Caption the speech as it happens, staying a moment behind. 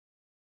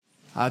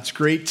It's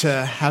great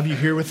to have you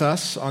here with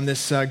us on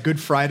this Good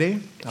Friday.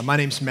 My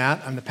name's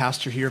Matt. I'm the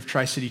pastor here of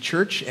Tri-City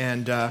Church,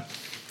 and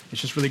it's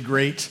just really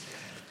great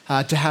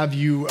to have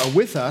you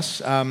with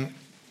us.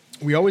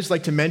 We always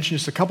like to mention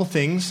just a couple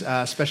things,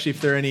 especially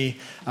if there are any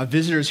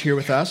visitors here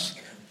with us.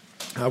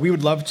 We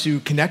would love to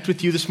connect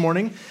with you this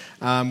morning.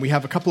 We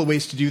have a couple of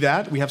ways to do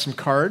that. We have some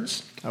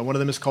cards. One of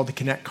them is called the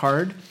Connect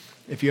card.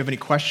 If you have any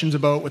questions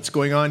about what's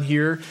going on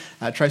here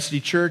at Tri-City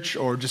Church,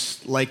 or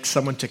just like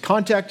someone to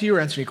contact you or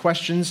answer any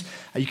questions,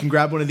 you can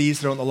grab one of these.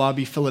 They're out in the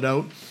lobby, fill it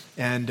out,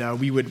 and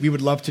we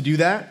would love to do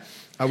that.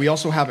 We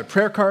also have a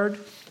prayer card,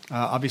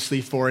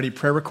 obviously for any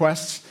prayer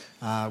requests.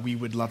 We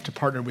would love to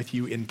partner with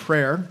you in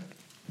prayer.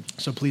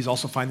 So please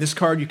also find this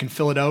card. You can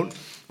fill it out.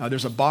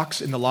 There's a box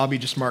in the lobby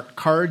just marked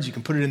cards. You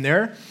can put it in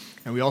there.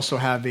 And we also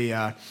have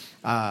a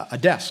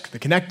desk, the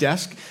Connect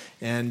desk,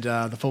 and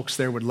the folks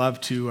there would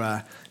love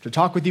to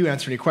talk with you,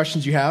 answer any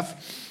questions you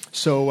have.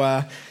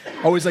 So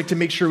always like to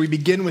make sure we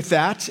begin with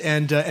that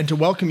and to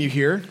welcome you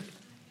here.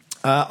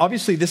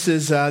 Obviously, this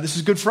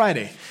is Good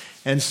Friday,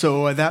 and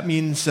so that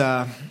means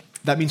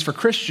for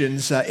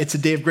Christians it's a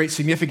day of great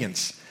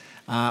significance.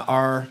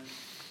 Our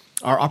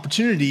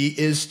opportunity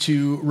is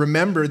to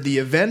remember the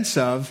events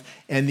of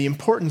and the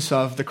importance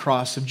of the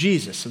cross of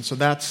Jesus, and so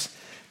that's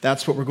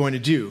what we're going to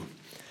do.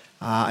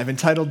 I've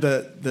entitled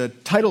the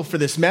title for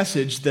this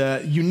message,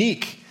 The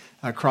Unique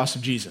Cross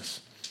of Jesus.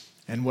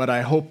 And what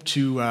I hope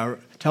to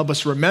help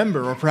us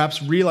remember, or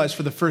perhaps realize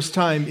for the first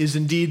time, is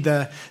indeed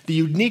the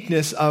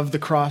uniqueness of the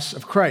cross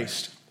of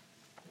Christ.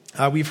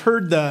 We've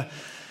heard the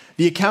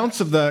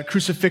accounts of the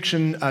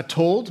crucifixion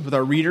told with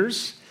our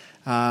readers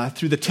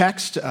through the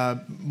text,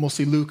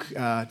 mostly Luke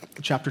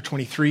chapter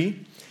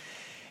 23.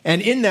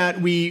 And in that,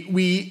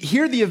 we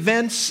hear the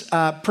events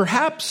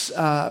perhaps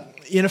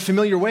in a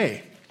familiar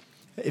way.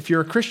 If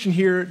you're a Christian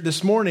here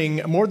this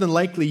morning, more than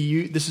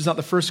likely this is not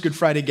the first Good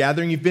Friday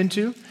gathering you've been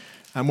to.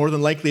 More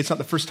than likely it's not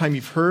the first time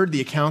you've heard the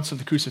accounts of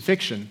the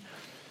crucifixion.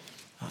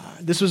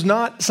 This was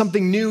not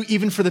something new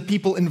even for the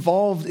people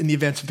involved in the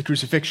events of the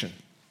crucifixion.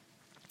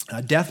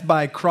 Death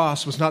by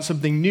cross was not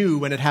something new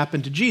when it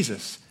happened to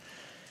Jesus.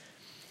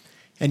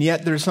 And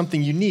yet there's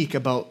something unique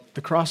about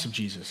the cross of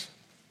Jesus.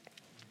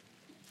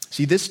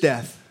 See, this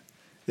death,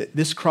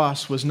 this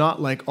cross was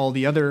not like all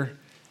the other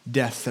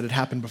deaths that had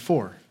happened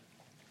before.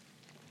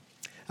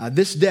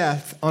 This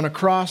death on a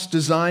cross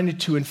designed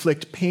to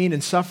inflict pain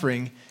and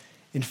suffering,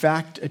 in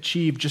fact,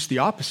 achieved just the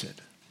opposite.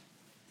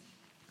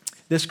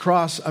 This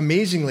cross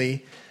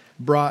amazingly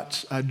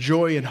brought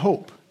joy and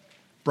hope,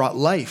 brought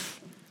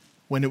life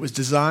when it was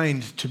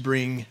designed to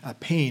bring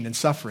pain and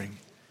suffering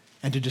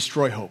and to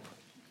destroy hope.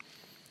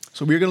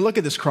 So we're going to look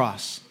at this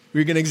cross.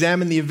 We're going to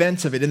examine the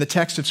events of it in the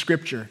text of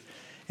Scripture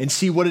and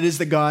see what it is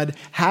that God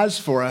has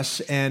for us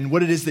and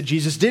what it is that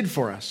Jesus did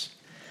for us.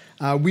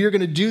 We are going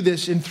to do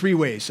this in three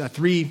ways,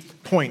 3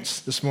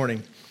 points this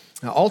morning,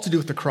 all to do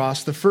with the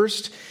cross. The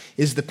first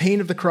is the pain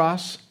of the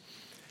cross.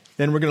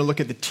 Then we're going to look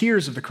at the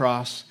tears of the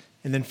cross,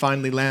 and then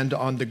finally land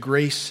on the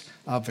grace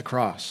of the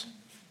cross.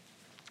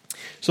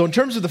 So in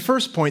terms of the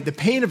first point, the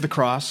pain of the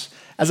cross,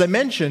 as I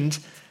mentioned,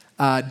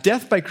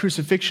 death by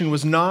crucifixion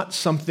was not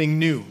something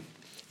new.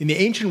 In the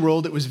ancient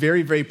world, it was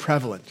very, very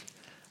prevalent.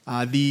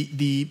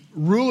 The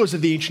rulers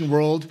of the ancient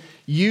world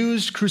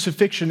used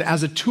crucifixion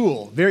as a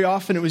tool. Very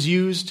often it was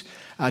used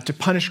to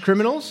punish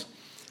criminals,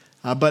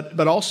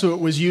 but also it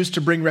was used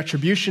to bring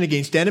retribution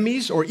against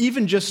enemies, or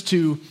even just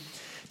to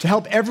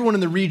help everyone in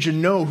the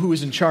region know who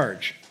was in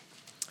charge.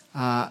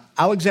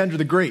 Alexander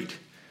the Great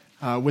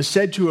was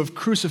said to have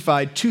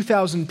crucified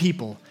 2,000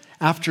 people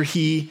after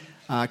he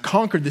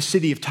conquered the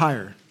city of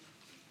Tyre.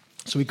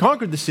 So he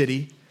conquered the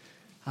city,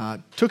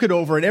 took it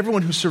over, and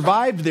everyone who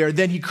survived there,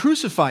 then he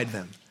crucified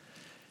them.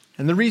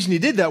 And the reason he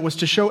did that was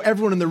to show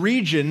everyone in the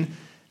region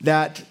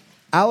that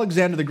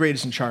Alexander the Great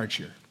is in charge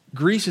here.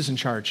 Greece is in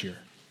charge here.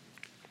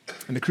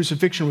 And the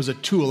crucifixion was a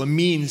tool, a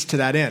means to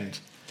that end.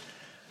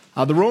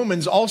 The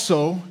Romans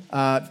also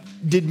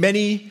did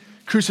many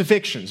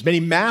crucifixions, many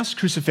mass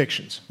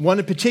crucifixions. One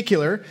in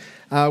particular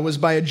was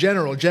by a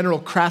general, General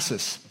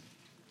Crassus.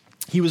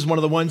 He was one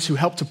of the ones who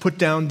helped to put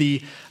down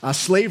the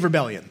slave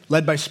rebellion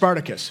led by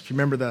Spartacus, if you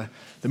remember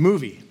the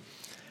movie.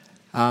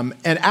 And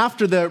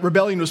after the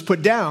rebellion was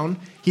put down,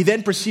 he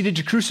then proceeded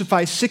to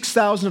crucify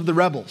 6,000 of the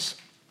rebels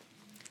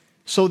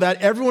so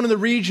that everyone in the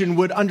region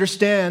would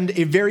understand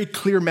a very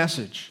clear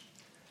message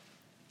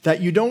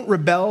that you don't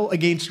rebel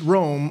against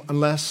Rome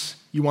unless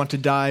you want to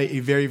die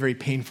a very, very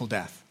painful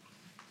death.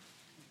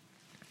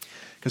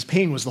 Because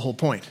pain was the whole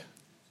point.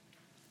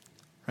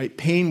 Right?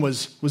 Pain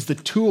was the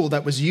tool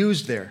that was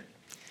used there.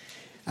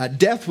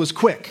 Death was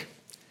quick.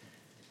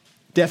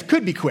 Death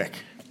could be quick.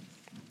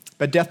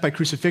 But death by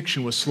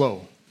crucifixion was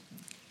slow.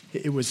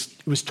 It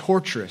was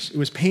torturous. It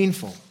was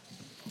painful.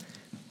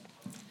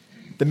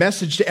 The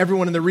message to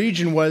everyone in the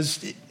region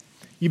was,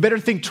 you better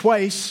think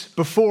twice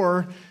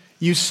before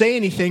you say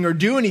anything or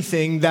do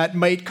anything that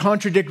might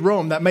contradict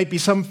Rome, that might be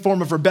some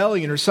form of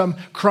rebellion or some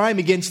crime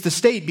against the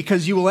state,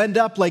 because you will end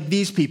up like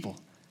these people,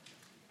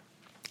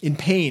 in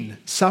pain,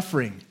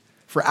 suffering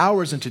for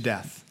hours unto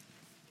death.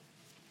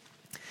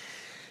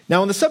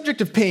 Now, on the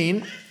subject of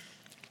pain,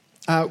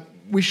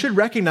 we should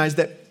recognize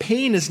that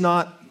pain is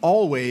not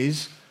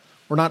always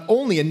or not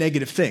only a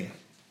negative thing.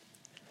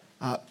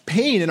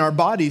 Pain in our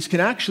bodies can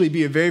actually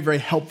be a very, very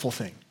helpful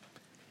thing.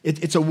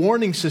 It's a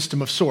warning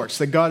system of sorts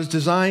that God has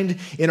designed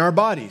in our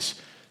bodies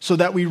so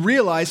that we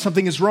realize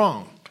something is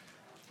wrong.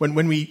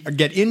 When we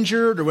get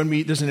injured or when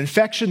there's an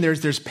infection,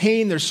 there's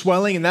pain, there's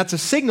swelling, and that's a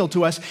signal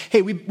to us,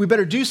 hey, we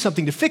better do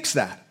something to fix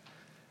that.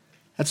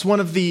 That's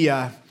one of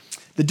the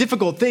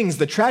difficult things,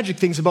 the tragic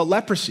things about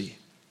leprosy.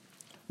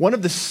 One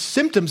of the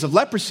symptoms of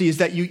leprosy is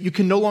that you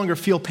can no longer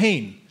feel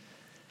pain.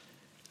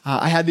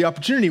 I had the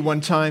opportunity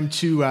one time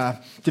to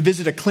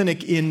visit a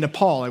clinic in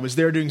Nepal. I was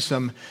there doing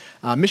some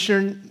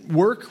missionary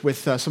work with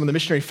some of the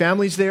missionary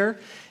families there,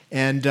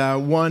 and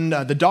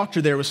the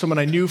doctor there was someone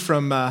I knew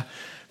from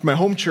my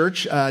home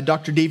church,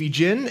 Dr. Davy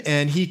Jin,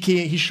 and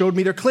he showed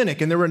me their clinic,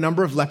 and there were a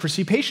number of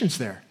leprosy patients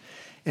there.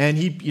 And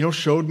he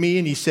showed me,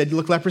 and he said,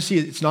 look, leprosy,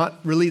 it's not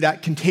really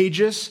that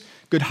contagious.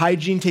 Good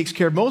hygiene takes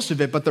care of most of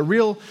it, but the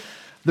real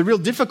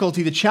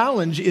difficulty, the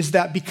challenge is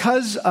that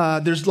because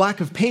there's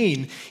lack of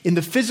pain in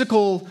the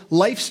physical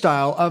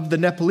lifestyle of the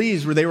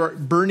Nepalese, where they were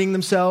burning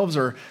themselves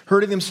or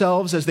hurting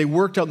themselves as they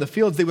worked out in the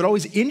fields, they would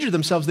always injure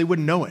themselves, they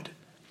wouldn't know it.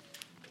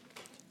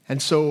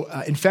 And so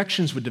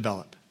infections would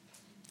develop.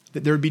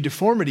 There would be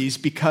deformities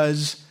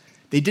because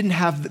they didn't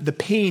have the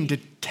pain to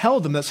tell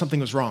them that something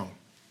was wrong.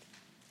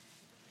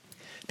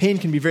 Pain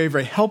can be very,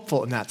 very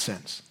helpful in that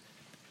sense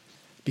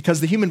because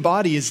the human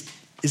body is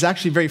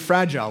actually very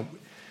fragile.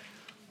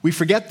 We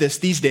forget this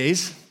these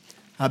days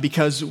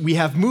because we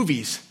have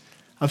movies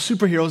of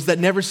superheroes that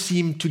never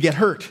seem to get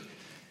hurt.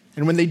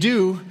 And when they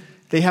do,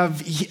 they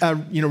have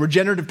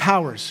regenerative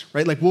powers,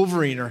 right? Like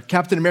Wolverine or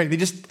Captain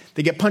America.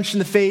 They get punched in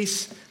the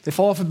face, they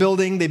fall off a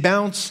building, they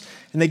bounce,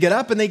 and they get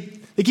up and they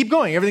keep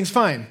going. Everything's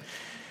fine.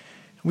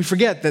 We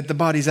forget that the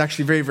body is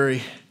actually very,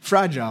 very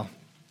fragile.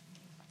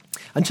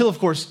 Until, of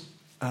course,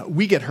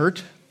 we get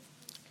hurt.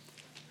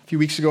 A few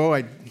weeks ago,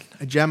 I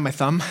jammed my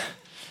thumb.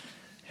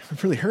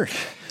 It really hurt.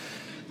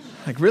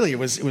 Like really, it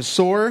was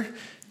sore,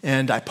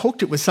 and I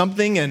poked it with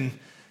something, and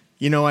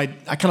I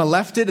kind of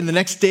left it, and the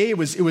next day it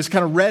was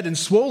kind of red and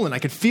swollen. I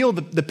could feel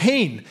the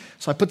pain.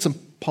 So I put some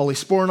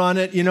polysporin on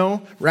it,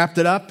 wrapped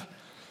it up.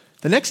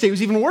 The next day it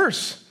was even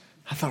worse.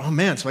 I thought, oh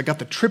man, so I got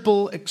the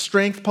triple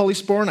strength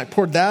polysporin. I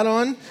poured that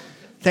on.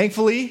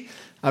 Thankfully,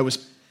 I was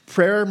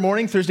prayer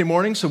morning, Thursday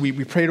morning, so we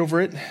prayed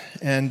over it,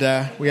 and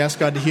we asked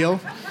God to heal.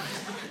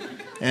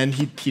 And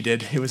he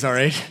did. It was all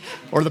right.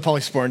 Or the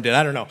polysporin did.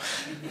 I don't know.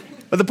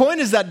 But the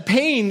point is that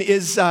pain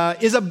is a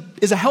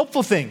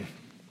helpful thing.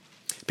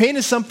 Pain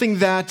is something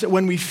that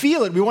when we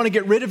feel it, we want to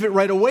get rid of it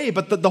right away.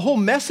 But the whole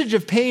message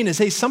of pain is,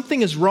 hey,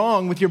 something is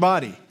wrong with your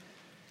body.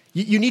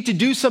 You need to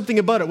do something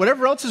about it.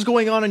 Whatever else is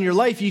going on in your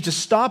life, you need to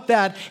stop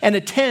that and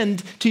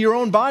attend to your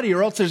own body,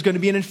 or else there's going to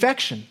be an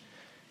infection.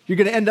 You're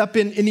going to end up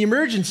in the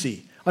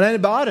emergency on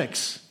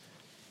antibiotics.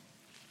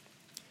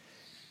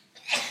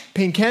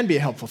 Pain can be a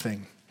helpful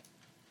thing.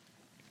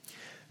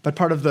 But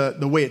part of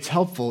the way it's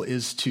helpful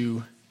is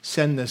to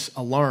send this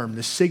alarm,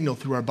 this signal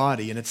through our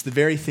body, and it's the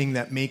very thing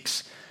that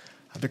makes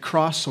the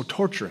cross so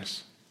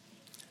torturous,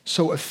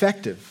 so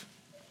effective.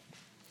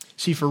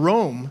 See, for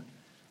Rome,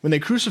 when they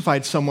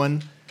crucified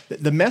someone,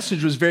 the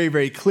message was very,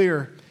 very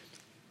clear.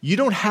 You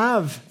don't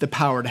have the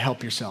power to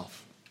help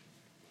yourself.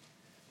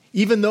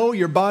 Even though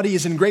your body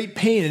is in great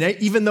pain, and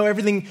even though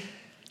everything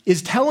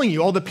is telling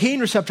you, all the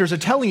pain receptors are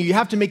telling you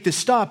have to make this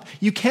stop,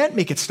 you can't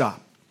make it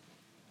stop.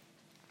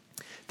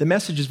 The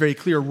message is very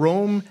clear.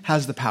 Rome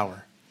has the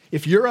power.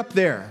 If you're up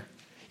there,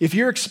 if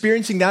you're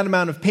experiencing that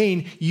amount of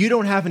pain, you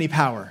don't have any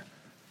power.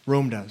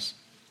 Rome does.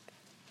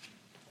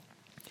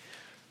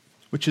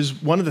 Which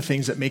is one of the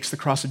things that makes the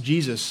cross of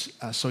Jesus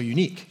so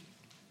unique.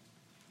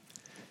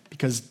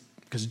 Because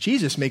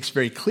Jesus makes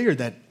very clear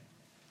that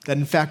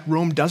in fact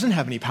Rome doesn't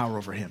have any power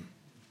over him.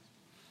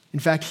 In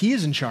fact, he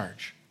is in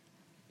charge.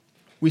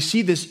 We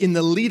see this in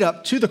the lead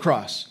up to the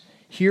cross.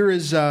 Here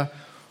is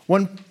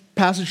one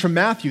passage from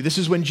Matthew. This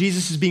is when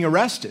Jesus is being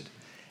arrested.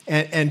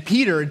 And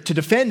Peter, to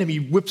defend him, he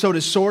whips out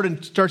his sword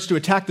and starts to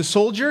attack the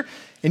soldier.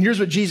 And here's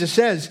what Jesus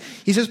says.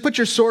 He says, "Put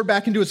your sword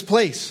back into its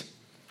place.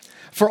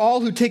 For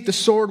all who take the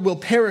sword will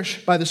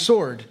perish by the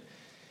sword.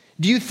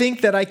 Do you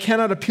think that I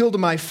cannot appeal to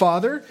my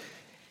Father,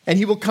 and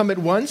he will come at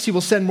once? He will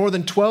send more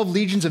than 12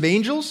 legions of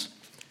angels?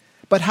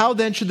 But how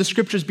then should the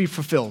scriptures be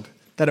fulfilled,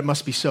 that it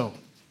must be so?"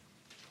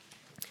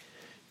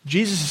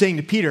 Jesus is saying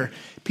to Peter,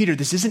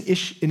 this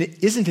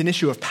isn't an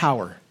issue of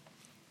power.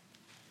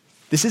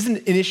 This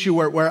isn't an issue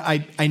where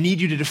I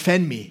need you to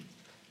defend me.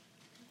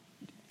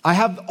 I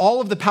have all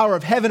of the power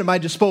of heaven at my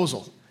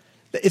disposal.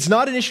 It's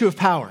not an issue of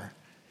power.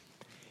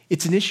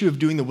 It's an issue of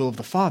doing the will of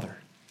the Father.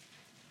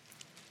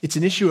 It's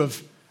an issue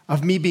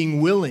of me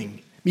being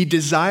willing, me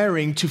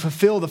desiring to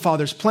fulfill the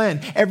Father's plan,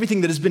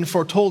 everything that has been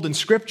foretold in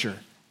Scripture.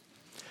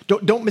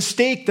 Don't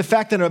mistake the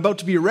fact that I'm about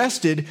to be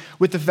arrested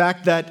with the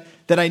fact that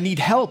I need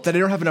help, that I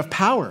don't have enough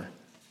power.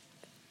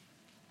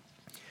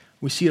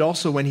 We see it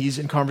also when he's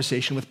in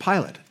conversation with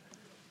Pilate.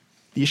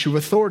 The issue of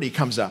authority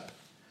comes up.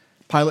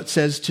 Pilate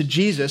says to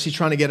Jesus, he's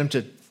trying to get him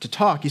to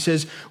talk. He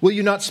says, "Will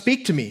you not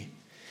speak to me?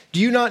 Do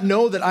you not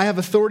know that I have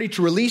authority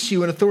to release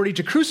you and authority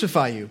to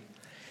crucify you?"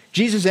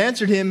 Jesus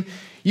answered him,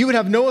 "You would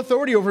have no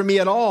authority over me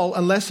at all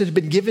unless it had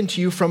been given to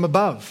you from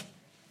above."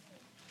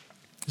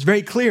 It's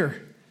very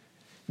clear.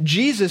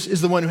 Jesus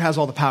is the one who has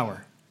all the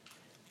power.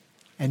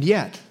 And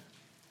yet,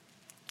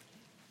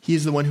 he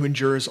is the one who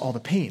endures all the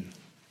pain.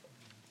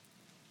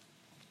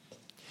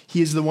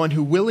 He is the one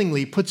who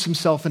willingly puts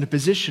himself in a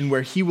position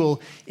where he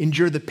will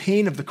endure the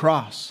pain of the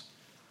cross,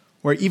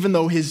 where even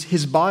though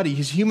his body,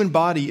 his human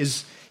body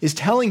is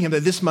telling him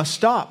that this must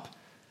stop,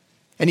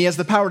 and he has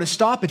the power to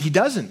stop it, he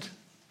doesn't.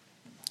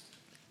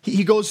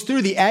 He goes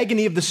through the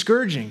agony of the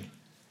scourging,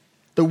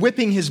 the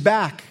whipping his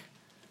back.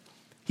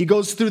 He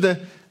goes through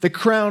the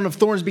crown of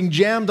thorns being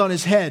jammed on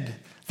his head,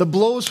 the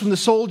blows from the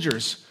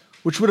soldiers,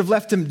 which would have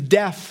left him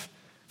deaf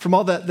from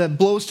all the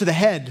blows to the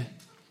head.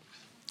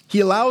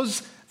 He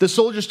allows the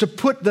soldiers to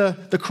put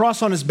the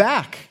cross on his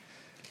back,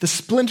 the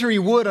splintery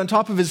wood on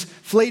top of his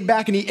flayed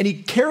back, and he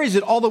carries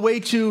it all the way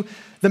to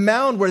the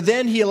mound, where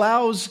then he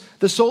allows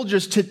the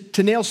soldiers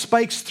to nail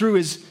spikes through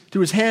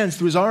his hands,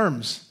 through his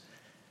arms.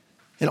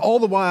 And all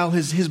the while,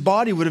 his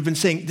body would have been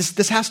saying,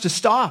 this has to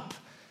stop.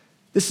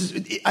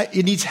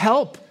 It needs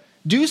help.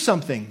 Do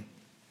something.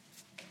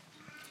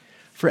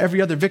 For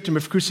every other victim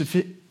of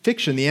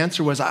crucifixion, the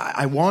answer was,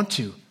 I want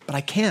to, but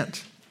I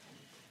can't.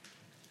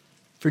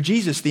 For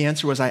Jesus, the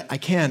answer was, I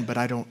can, but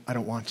I don't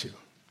want to.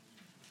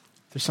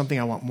 There's something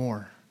I want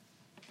more.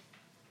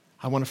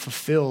 I want to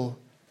fulfill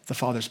the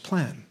Father's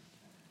plan.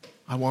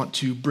 I want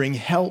to bring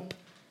help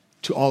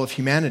to all of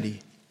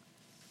humanity.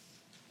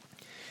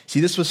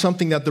 See, this was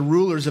something that the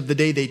rulers of the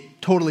day, they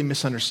totally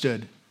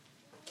misunderstood.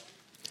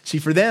 See,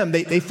 for them,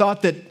 they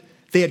thought that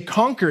they had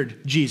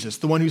conquered Jesus,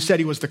 the one who said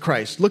he was the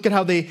Christ. Look at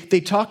how they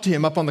talked to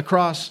him up on the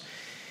cross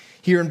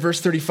here in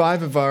verse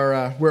 35 of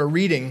our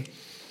reading.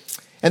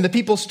 "And the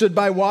people stood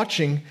by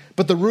watching,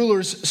 but the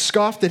rulers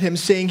scoffed at him,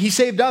 saying, 'He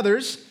saved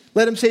others,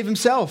 let him save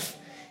himself.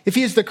 If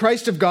he is the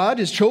Christ of God,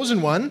 his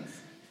chosen one.'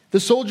 The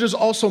soldiers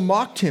also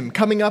mocked him,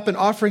 coming up and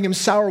offering him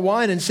sour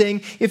wine and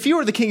saying, 'If you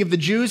are the king of the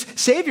Jews,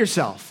 save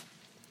yourself.'"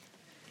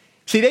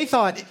 See, they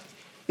thought,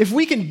 if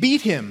we can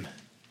beat him,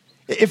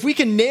 if we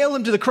can nail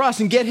him to the cross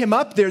and get him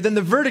up there, then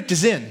the verdict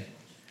is in.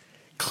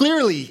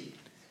 Clearly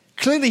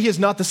he is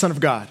not the Son of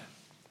God.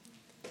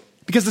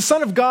 Because the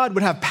Son of God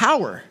would have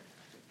power.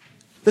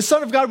 The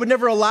Son of God would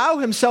never allow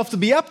himself to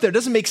be up there. It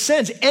doesn't make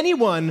sense.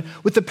 Anyone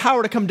with the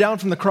power to come down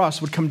from the cross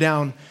would come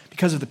down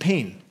because of the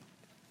pain.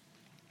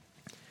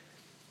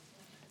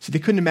 See, they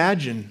couldn't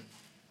imagine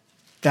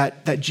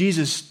that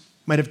Jesus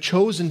might have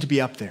chosen to be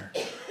up there.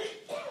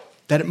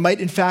 That it might,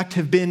 in fact,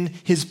 have been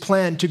his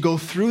plan to go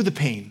through the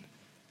pain.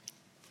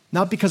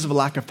 Not because of a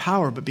lack of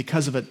power, but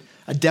because of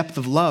a depth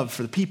of love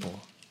for the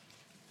people.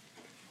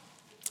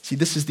 See,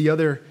 this is the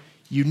other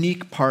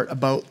unique part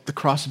about the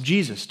cross of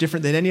Jesus,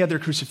 different than any other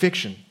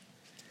crucifixion.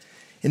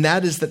 And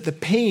that is that the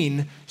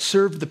pain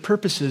served the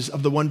purposes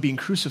of the one being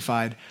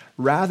crucified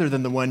rather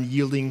than the one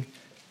yielding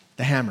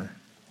the hammer.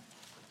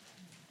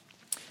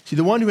 See,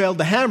 the one who held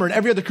the hammer in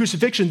every other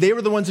crucifixion, they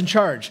were the ones in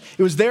charge.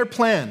 It was their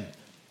plan.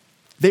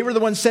 They were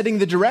the ones setting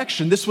the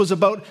direction. This was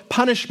about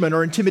punishment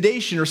or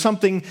intimidation or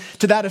something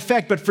to that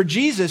effect. But for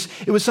Jesus,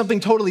 it was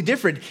something totally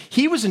different.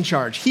 He was in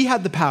charge. He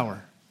had the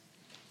power.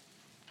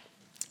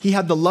 He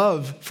had the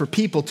love for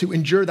people to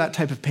endure that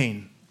type of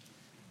pain.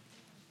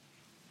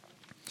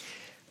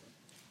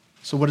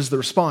 So what is the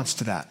response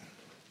to that?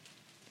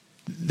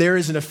 There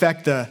is, in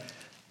effect,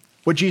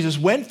 what Jesus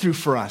went through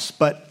for us.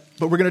 But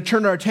we're going to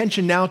turn our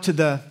attention now to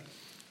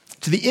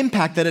the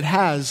impact that it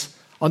has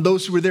on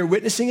those who were there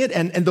witnessing it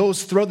and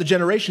those throughout the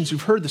generations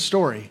who've heard the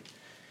story.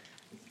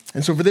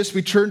 And so for this,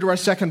 we turn to our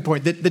second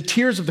point, the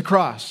tears of the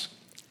cross.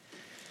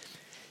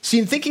 See,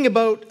 in thinking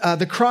about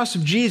the cross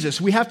of Jesus,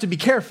 we have to be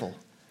careful,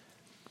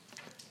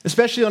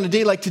 especially on a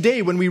day like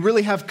today when we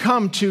really have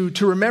come to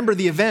remember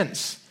the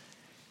events.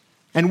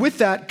 And with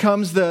that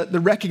comes the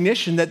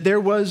recognition that there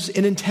was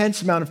an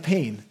intense amount of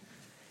pain,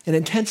 an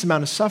intense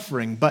amount of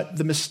suffering. But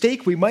the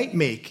mistake we might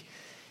make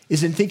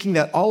is in thinking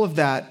that all of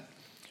that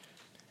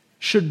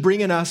should bring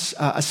in us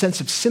a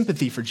sense of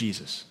sympathy for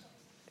Jesus.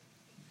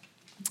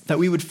 That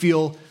we would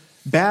feel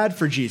bad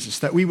for Jesus.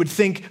 That we would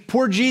think,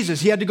 poor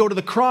Jesus, he had to go to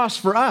the cross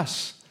for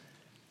us.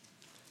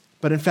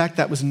 But in fact,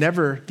 that was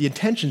never the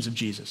intentions of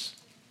Jesus.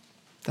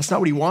 That's not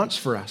what he wants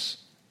for us.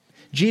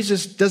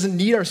 Jesus doesn't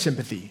need our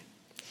sympathy.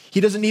 He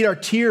doesn't need our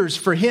tears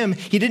for him.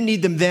 He didn't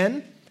need them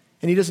then,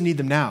 and he doesn't need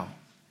them now.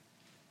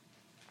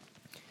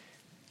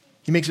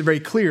 He makes it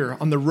very clear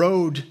on the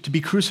road to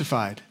be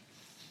crucified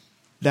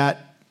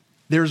that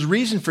there's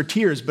reason for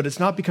tears, but it's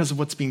not because of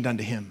what's being done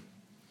to him.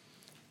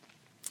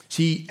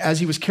 See, as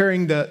he was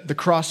carrying the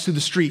cross through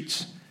the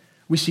streets,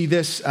 we see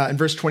this in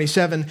verse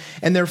 27,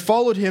 "And there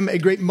followed him a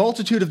great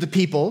multitude of the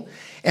people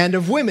and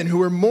of women who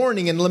were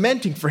mourning and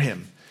lamenting for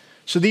him."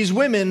 So these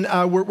women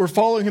were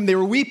following him, they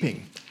were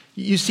weeping.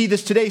 You see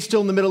this today still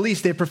in the Middle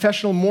East. They have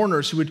professional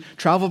mourners who would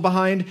travel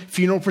behind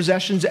funeral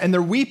processions, and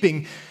they're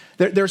weeping.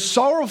 They're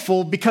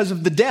sorrowful because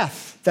of the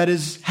death that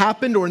has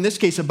happened, or in this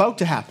case, about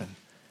to happen.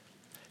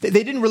 They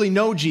didn't really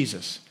know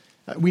Jesus.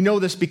 We know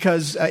this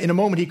because in a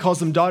moment he calls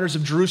them daughters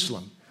of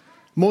Jerusalem.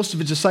 Most of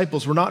his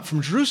disciples were not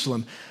from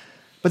Jerusalem,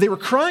 but they were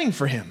crying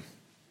for him.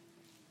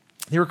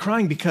 They were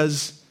crying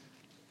because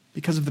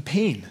of the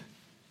pain,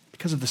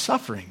 because of the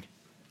suffering,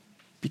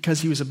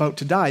 because he was about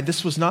to die.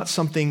 This was not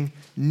something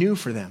new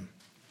for them.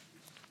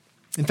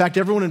 In fact,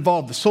 everyone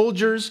involved, the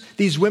soldiers,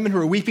 these women who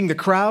were weeping, the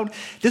crowd,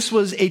 this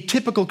was a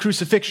typical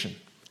crucifixion.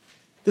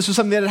 This was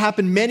something that had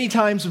happened many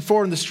times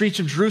before in the streets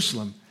of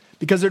Jerusalem,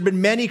 because there had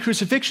been many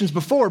crucifixions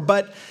before,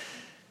 but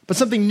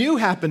something new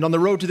happened on the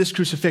road to this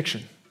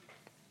crucifixion.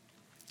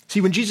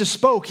 See, when Jesus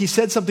spoke, he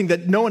said something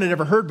that no one had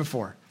ever heard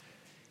before.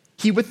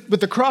 With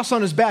the cross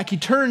on his back, he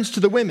turns to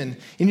the women,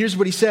 and here's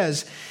what he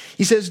says.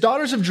 He says,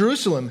 "Daughters of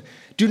Jerusalem,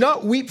 do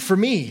not weep for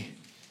me,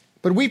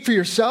 but weep for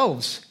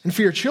yourselves and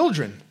for your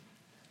children."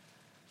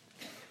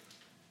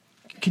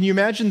 Can you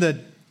imagine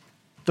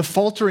the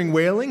faltering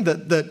wailing?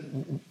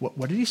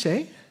 What did he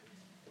say?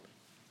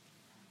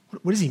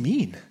 What does he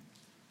mean?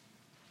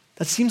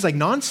 That seems like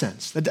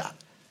nonsense.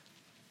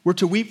 We're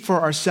to weep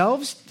for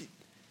ourselves?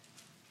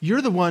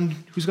 You're the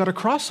one who's got a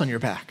cross on your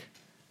back.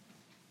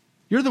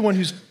 You're the one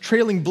who's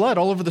trailing blood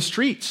all over the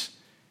streets.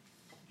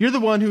 You're the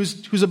one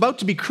who's about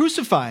to be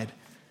crucified.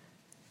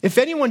 If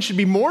anyone should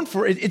be mourned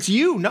for, it's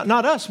you,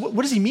 not us.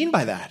 What does he mean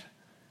by that?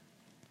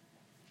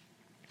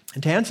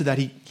 And to answer that,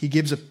 he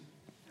gives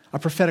a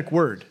prophetic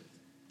word.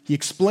 He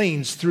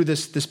explains through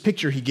this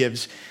picture he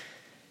gives.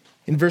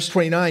 In verse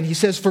 29, he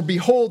says, "For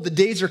behold, the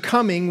days are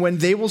coming when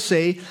they will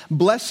say,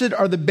 'Blessed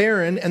are the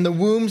barren and the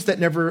wombs that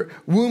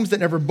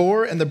never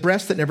bore and the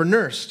breasts that never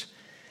nursed.'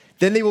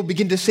 Then they will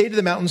begin to say to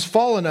the mountains,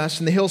 'Fall on us,'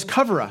 and the hills,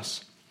 'Cover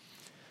us.'"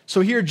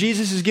 So here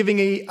Jesus is giving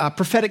a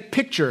prophetic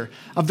picture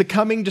of the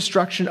coming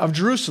destruction of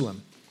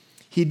Jerusalem.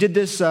 He did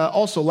this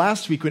also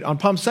last week on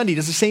Palm Sunday. He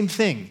does the same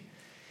thing.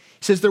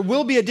 He says there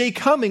will be a day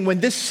coming when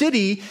this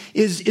city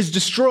is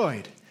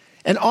destroyed.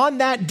 And on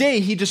that day,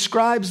 he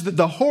describes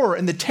the horror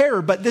and the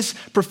terror, but this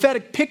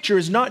prophetic picture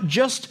is not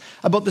just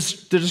about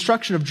the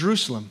destruction of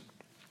Jerusalem.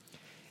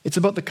 It's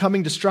about the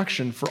coming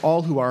destruction for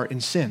all who are in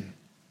sin.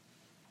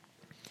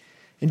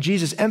 And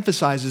Jesus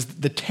emphasizes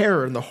the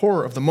terror and the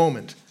horror of the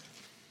moment.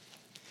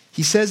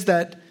 He says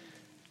that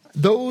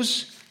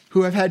those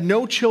who have had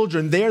no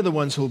children, they are the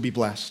ones who will be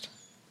blessed.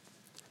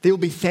 They will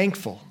be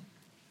thankful.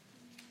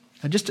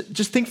 Now just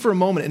think for a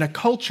moment, in a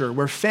culture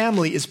where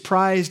family is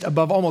prized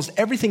above almost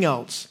everything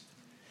else,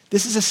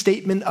 this is a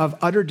statement of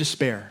utter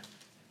despair.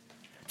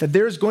 That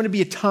there is going to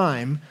be a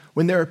time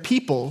when there are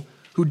people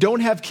who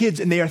don't have kids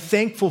and they are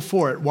thankful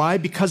for it. Why?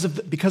 Because of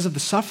the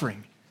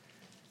suffering,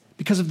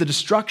 because of the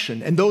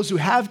destruction. And those who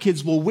have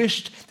kids will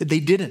wish that they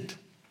didn't.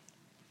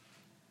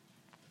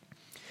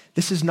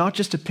 This is not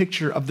just a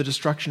picture of the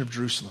destruction of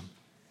Jerusalem.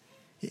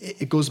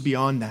 It goes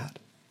beyond that.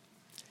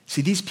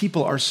 See, these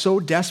people are so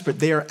desperate,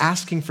 they are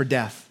asking for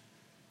death.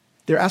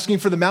 They're asking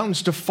for the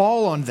mountains to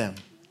fall on them.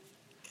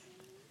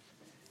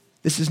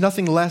 This is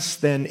nothing less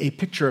than a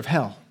picture of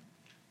hell.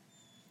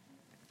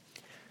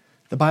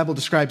 The Bible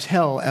describes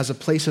hell as a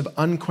place of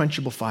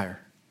unquenchable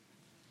fire,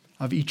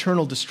 of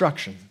eternal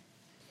destruction.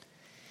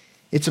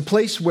 It's a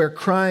place where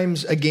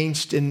crimes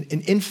against an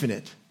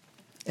infinite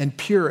and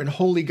pure and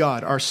holy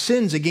God, our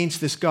sins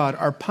against this God,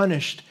 are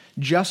punished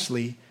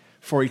justly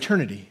for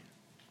eternity.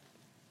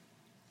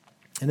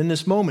 And in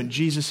this moment,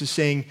 Jesus is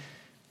saying,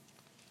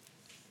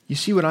 you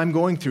see what I'm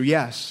going through,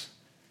 yes,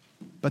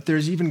 but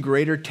there's even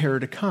greater terror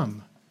to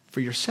come for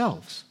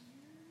yourselves.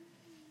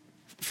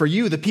 For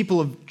you, the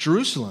people of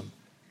Jerusalem,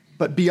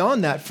 but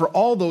beyond that, for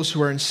all those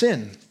who are in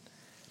sin.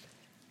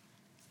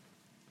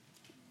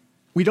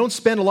 We don't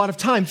spend a lot of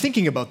time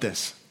thinking about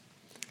this.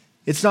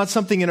 It's not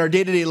something in our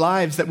day-to-day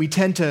lives that we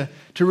tend to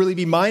really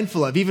be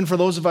mindful of. Even for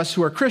those of us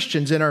who are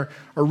Christians and are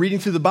reading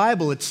through the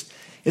Bible, it's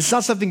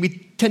not something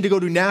we tend to go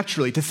to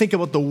naturally, to think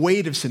about the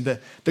weight of sin,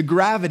 the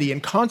gravity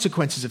and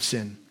consequences of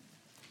sin.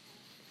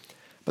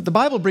 But the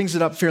Bible brings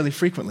it up fairly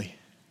frequently.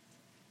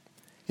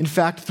 In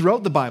fact,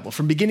 throughout the Bible,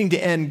 from beginning to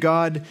end,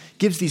 God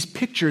gives these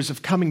pictures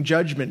of coming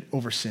judgment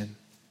over sin.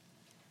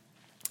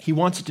 He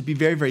wants it to be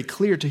very, very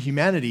clear to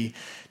humanity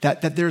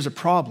that there's a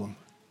problem,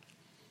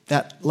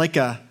 that like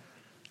a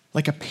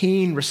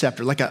pain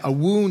receptor, like a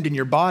wound in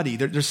your body,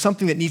 there's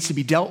something that needs to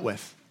be dealt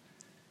with.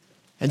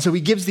 And so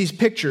he gives these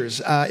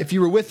pictures. If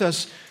you were with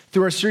us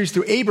through our series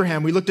through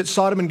Abraham, we looked at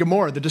Sodom and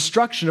Gomorrah, the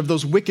destruction of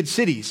those wicked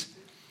cities.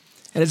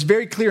 And it's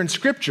very clear in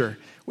Scripture,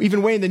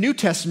 even way in the New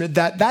Testament,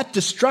 that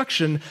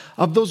destruction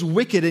of those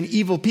wicked and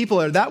evil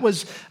people, that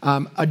was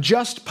a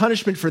just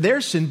punishment for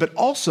their sin, but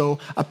also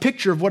a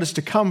picture of what is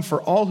to come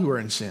for all who are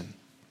in sin.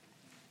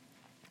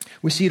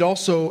 We see it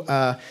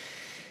also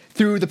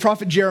through the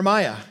prophet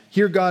Jeremiah.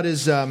 Here God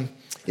is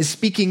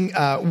speaking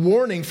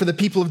warning for the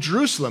people of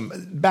Jerusalem.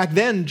 Back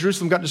then,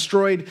 Jerusalem got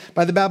destroyed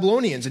by the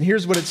Babylonians. And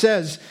here's what it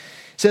says.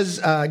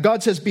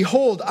 God says,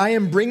 "Behold, I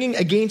am bringing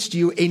against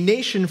you a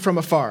nation from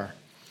afar.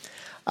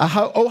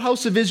 O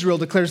house of Israel,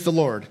 declares the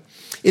Lord.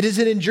 It is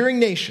an enduring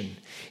nation.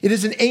 It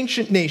is an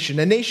ancient nation,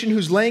 a nation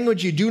whose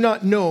language you do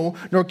not know,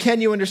 nor can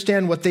you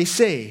understand what they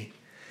say.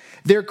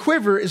 Their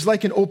quiver is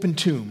like an open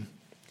tomb.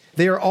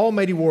 They are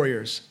almighty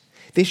warriors.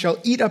 They shall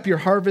eat up your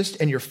harvest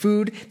and your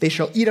food. They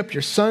shall eat up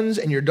your sons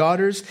and your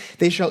daughters.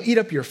 They shall eat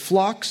up your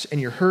flocks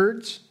and your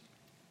herds.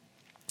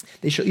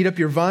 They shall eat up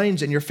your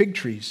vines and your fig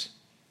trees.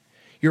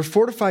 Your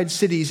fortified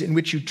cities in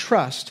which you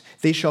trust,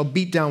 they shall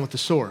beat down with the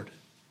sword.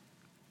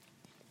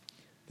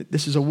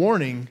 This is a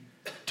warning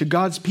to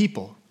God's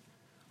people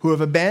who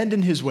have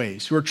abandoned his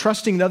ways, who are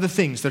trusting in other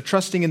things. They're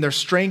trusting in their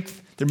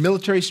strength, their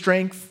military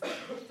strength.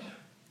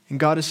 And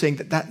God is saying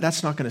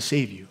that's not going to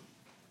save you.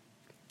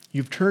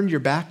 You've turned your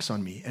backs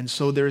on me, and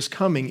so there is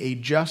coming a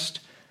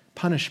just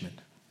punishment.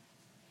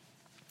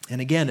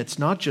 And again, it's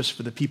not just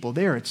for the people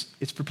there,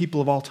 it's for people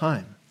of all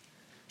time.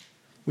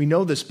 We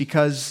know this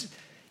because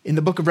in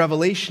the book of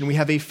Revelation, we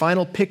have a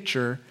final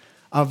picture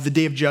of the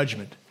day of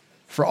judgment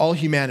for all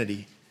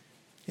humanity.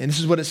 And this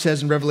is what it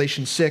says in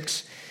Revelation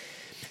 6.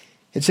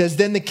 It says,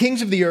 "Then the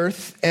kings of the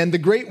earth and the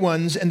great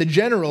ones and the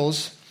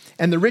generals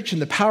and the rich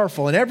and the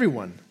powerful and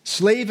everyone,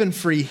 slave and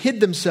free, hid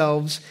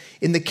themselves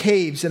in the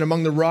caves and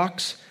among the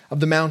rocks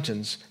of the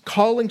mountains,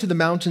 calling to the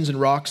mountains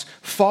and rocks,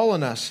 'Fall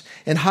on us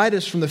and hide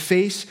us from the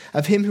face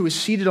of him who is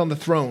seated on the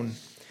throne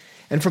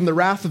and from the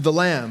wrath of the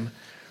Lamb.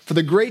 For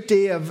the great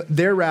day of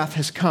their wrath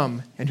has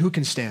come, and who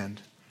can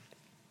stand?'"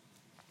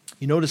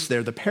 You notice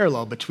there the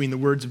parallel between the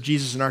words of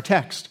Jesus and our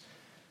text.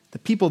 The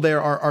people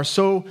there are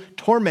so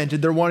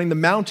tormented, they're wanting the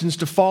mountains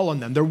to fall on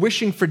them. They're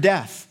wishing for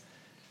death.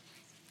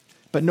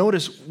 But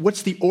notice,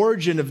 what's the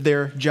origin of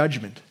their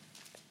judgment?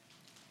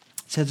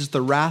 It says it's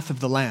the wrath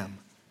of the Lamb.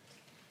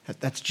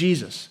 That's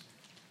Jesus.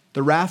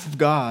 The wrath of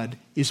God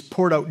is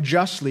poured out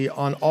justly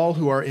on all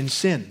who are in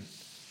sin.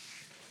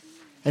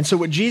 And so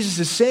what Jesus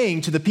is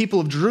saying to the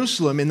people of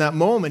Jerusalem in that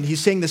moment, he's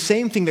saying the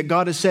same thing that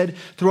God has said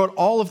throughout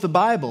all of the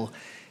Bible.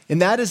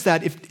 And that is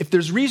that if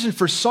there's reason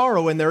for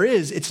sorrow, and there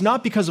is, it's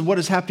not because of what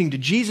is happening to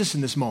Jesus in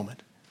this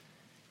moment.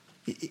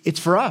 It's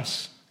for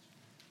us.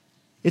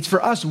 It's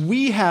for us.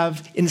 We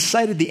have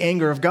incited the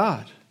anger of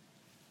God.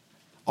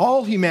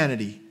 All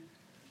humanity,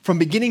 from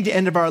beginning to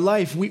end of our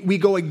life, we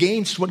go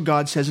against what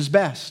God says is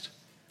best.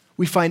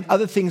 We find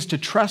other things to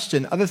trust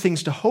in, other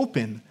things to hope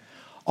in,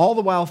 all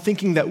the while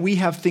thinking that we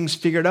have things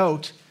figured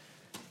out,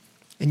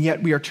 and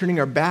yet we are turning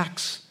our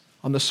backs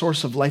on the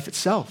source of life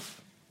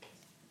itself.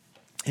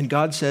 And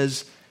God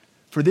says,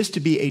 for this to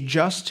be a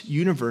just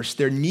universe,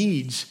 there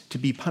needs to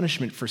be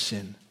punishment for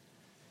sin.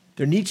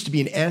 There needs to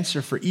be an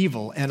answer for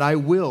evil, and I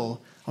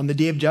will, on the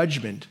day of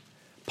judgment,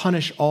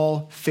 punish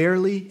all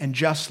fairly and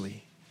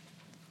justly.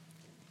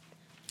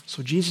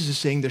 So Jesus is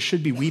saying there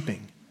should be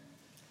weeping.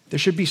 There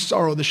should be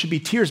sorrow, there should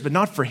be tears, but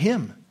not for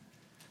him,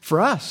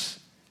 for us.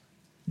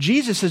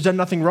 Jesus has done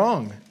nothing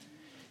wrong.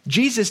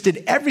 Jesus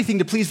did everything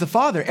to please the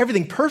Father,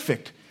 everything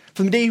perfect.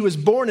 From the day he was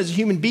born as a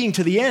human being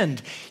to the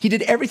end, he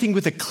did everything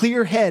with a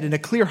clear head and a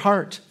clear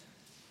heart.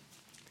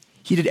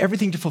 He did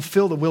everything to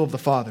fulfill the will of the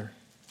Father,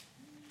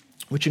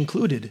 which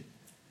included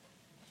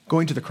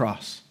going to the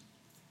cross,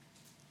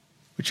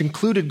 which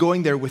included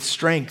going there with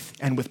strength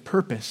and with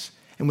purpose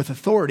and with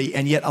authority,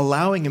 and yet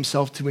allowing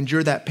himself to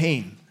endure that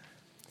pain.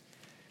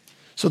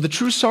 So the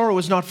true sorrow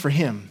is not for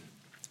him.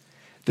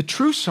 The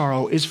true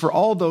sorrow is for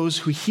all those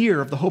who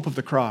hear of the hope of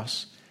the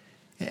cross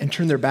and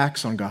turn their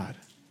backs on God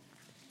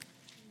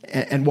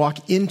and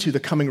walk into the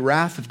coming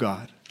wrath of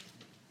God.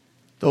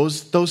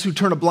 Those who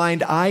turn a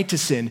blind eye to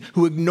sin,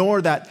 who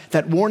ignore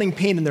that warning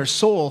pain in their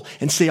soul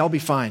and say, I'll be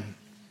fine.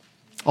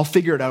 I'll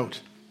figure it out.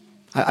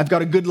 I've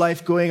got a good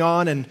life going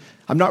on and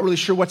I'm not really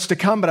sure what's to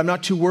come, but I'm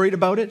not too worried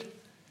about it.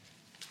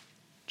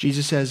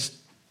 Jesus says,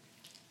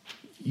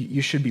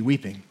 you should be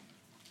weeping,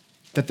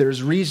 that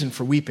there's reason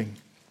for weeping.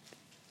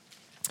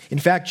 In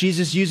fact,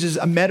 Jesus uses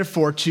a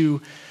metaphor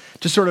to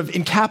sort of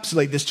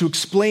encapsulate this, to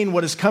explain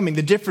what is coming,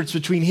 the difference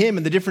between him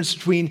and the difference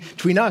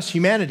between us,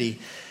 humanity.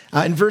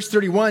 In verse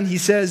 31, he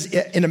says,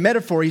 in a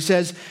metaphor, he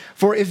says,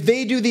 "For if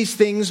they do these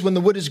things when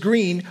the wood is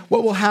green,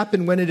 what will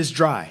happen when it is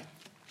dry?"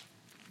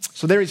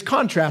 So there he's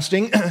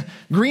contrasting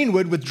green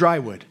wood with dry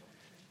wood.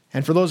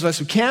 And for those of us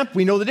who camp,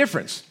 we know the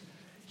difference.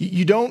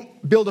 You don't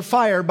build a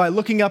fire by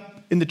looking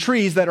up in the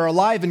trees that are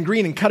alive and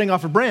green and cutting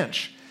off a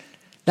branch.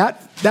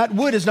 That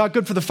wood is not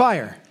good for the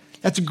fire.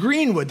 That's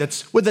green wood,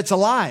 that's wood that's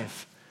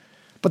alive.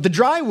 But the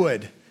dry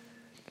wood,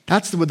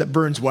 that's the wood that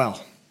burns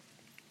well.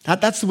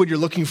 That's the wood you're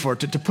looking for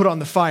to put on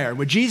the fire.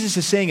 What Jesus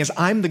is saying is,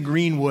 I'm the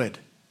green wood.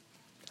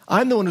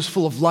 I'm the one who's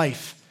full of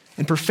life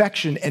and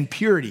perfection and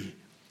purity.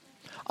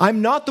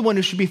 I'm not the one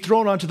who should be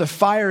thrown onto the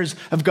fires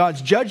of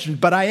God's judgment,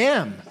 but I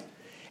am.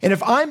 And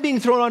if I'm being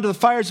thrown onto the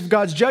fires of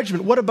God's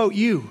judgment, what about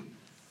you?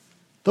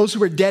 Those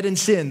who are dead in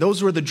sin, those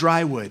who are the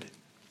dry wood.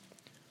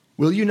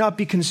 Will you not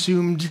be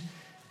consumed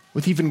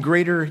with even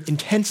greater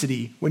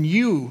intensity when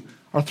you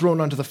are thrown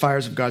onto the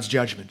fires of God's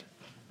judgment?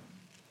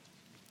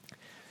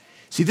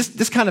 See,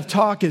 this kind of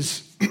talk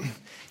is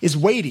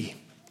weighty.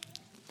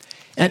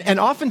 And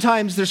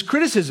oftentimes there's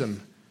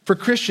criticism for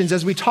Christians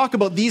as we talk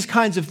about these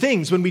kinds of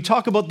things, when we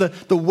talk about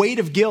the weight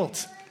of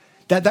guilt,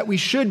 that we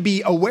should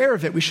be aware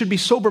of it. We should be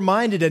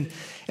sober-minded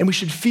and we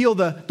should feel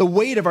the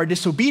weight of our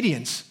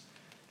disobedience.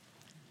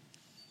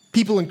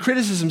 People in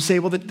criticism say,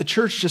 well, the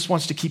church just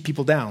wants to keep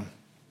people down.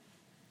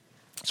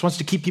 Just wants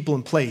to keep people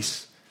in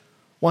place.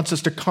 Wants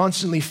us to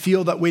constantly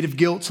feel that weight of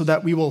guilt so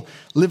that we will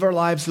live our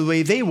lives the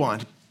way they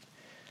want.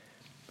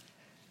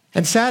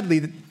 And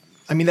sadly,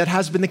 that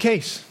has been the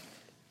case.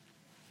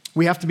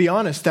 We have to be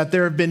honest that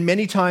there have been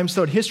many times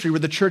throughout history where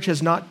the church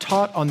has not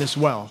taught on this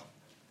well.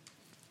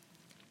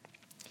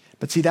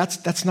 But see,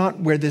 that's not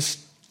where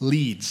this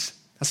leads.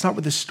 That's not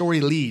where this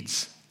story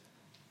leads.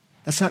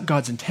 That's not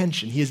God's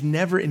intention. He has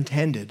never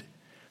intended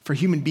for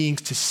human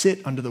beings to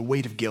sit under the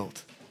weight of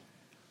guilt.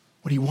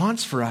 What he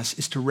wants for us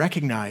is to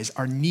recognize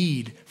our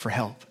need for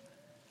help,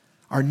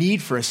 our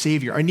need for a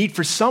Savior, our need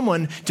for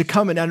someone to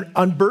come and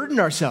unburden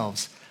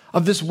ourselves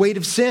of this weight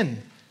of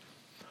sin.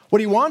 What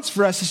he wants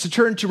for us is to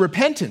turn to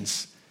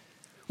repentance.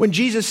 When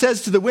Jesus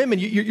says to the women,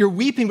 you're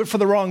weeping but for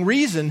the wrong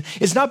reason,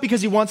 it's not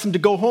because he wants them to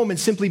go home and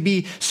simply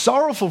be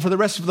sorrowful for the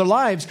rest of their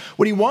lives.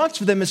 What he wants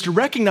for them is to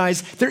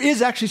recognize there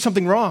is actually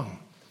something wrong.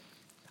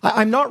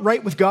 I'm not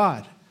right with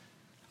God.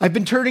 I've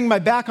been turning my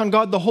back on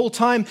God the whole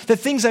time. The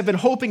things I've been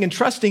hoping and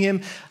trusting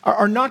him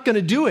are not going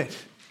to do it.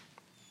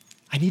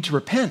 I need to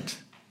repent.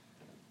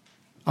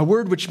 A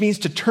word which means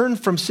to turn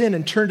from sin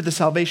and turn to the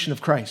salvation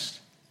of Christ.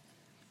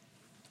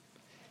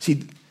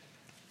 See,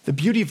 the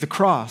beauty of the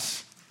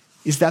cross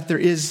is that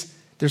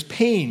there's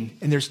pain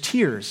and there's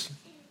tears,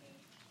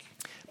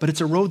 but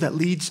it's a road that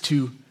leads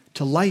to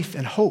life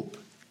and hope.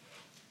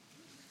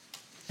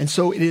 And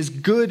so it is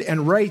good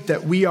and right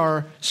that we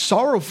are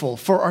sorrowful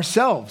for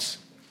ourselves.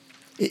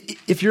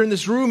 If you're in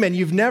this room and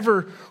you've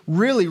never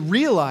really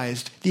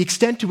realized the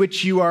extent to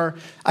which you are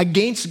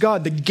against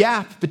God, the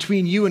gap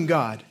between you and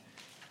God,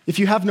 if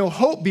you have no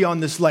hope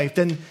beyond this life,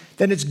 then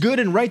it's good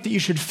and right that you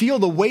should feel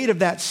the weight of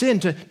that sin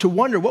to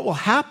wonder what will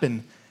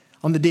happen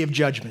on the day of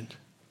judgment.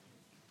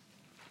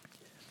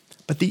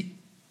 But the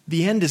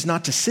end is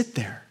not to sit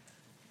there.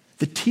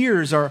 The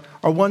tears are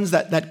ones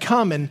that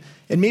come, and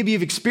maybe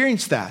you've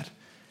experienced that.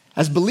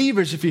 As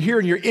believers, if you're here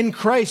and you're in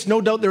Christ, no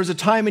doubt there was a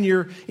time in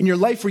your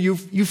life where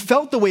you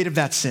felt the weight of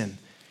that sin.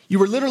 You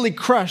were literally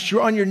crushed.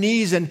 You're on your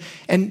knees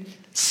and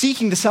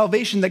seeking the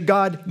salvation that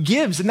God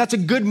gives, and that's a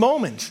good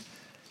moment.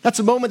 That's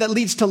a moment that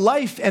leads to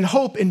life and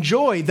hope and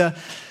joy.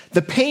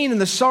 The pain and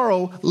the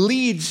sorrow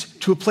leads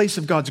to a place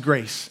of God's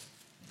grace.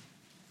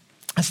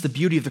 That's the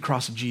beauty of the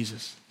cross of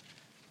Jesus.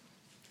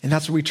 And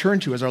that's what we turn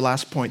to as our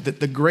last point,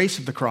 the grace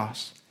of the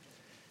cross.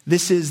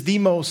 This is the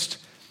most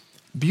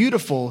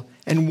beautiful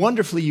and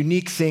wonderfully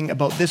unique thing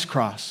about this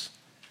cross,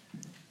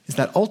 is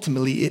that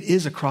ultimately it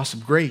is a cross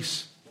of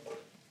grace.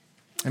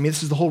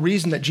 This is the whole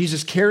reason that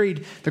Jesus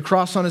carried the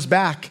cross on his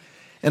back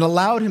and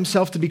allowed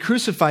himself to be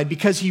crucified,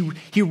 because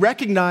he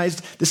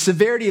recognized the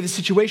severity of the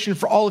situation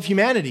for all of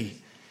humanity.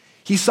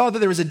 He saw that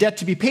there was a debt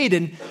to be paid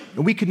and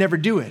we could never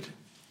do it.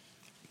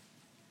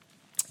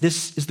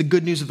 This is the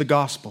good news of the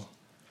gospel,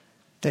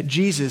 that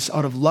Jesus,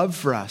 out of love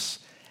for us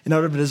and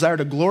out of a desire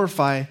to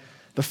glorify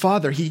the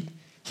Father, he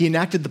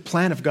enacted the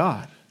plan of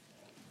God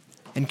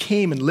and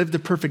came and lived a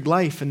perfect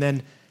life and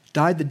then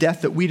died the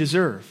death that we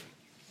deserve.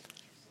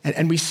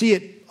 And we see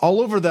it all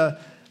over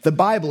the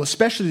Bible,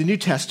 especially the New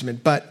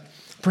Testament, but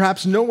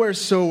perhaps nowhere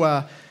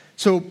so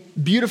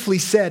beautifully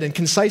said and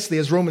concisely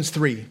as Romans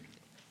 3.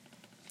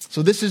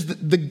 So this is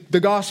the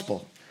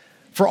gospel.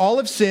 For all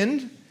have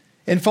sinned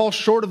and fall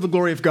short of the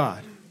glory of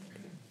God,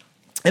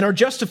 and are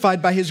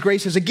justified by his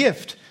grace as a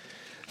gift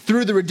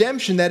through the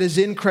redemption that is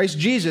in Christ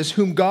Jesus,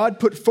 whom God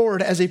put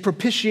forward as a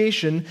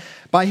propitiation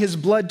by his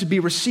blood to be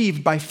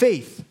received by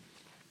faith.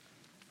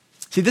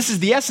 See, this is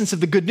the essence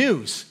of the good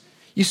news.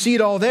 You see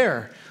it all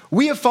there.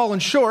 We have fallen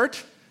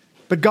short,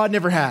 but God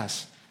never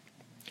has.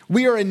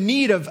 We are in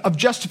need of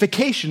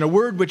justification, a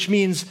word which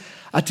means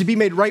to be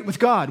made right with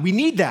God. We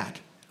need that.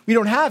 We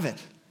don't have it.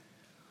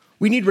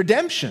 We need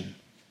redemption,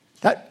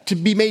 that to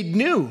be made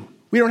new.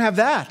 We don't have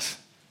that.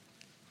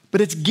 But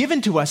it's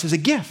given to us as a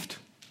gift.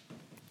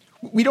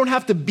 We don't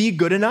have to be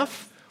good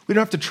enough. We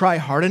don't have to try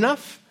hard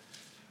enough.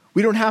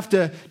 We don't have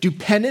to do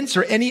penance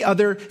or any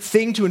other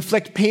thing to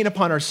inflict pain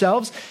upon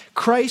ourselves.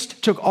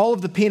 Christ took all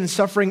of the pain and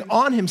suffering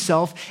on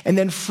himself and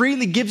then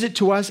freely gives it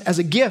to us as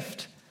a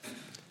gift.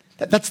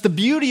 That's the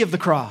beauty of the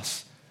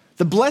cross,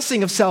 the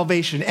blessing of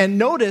salvation. And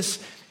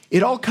notice,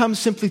 it all comes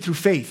simply through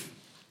faith,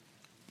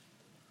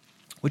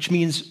 which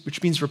means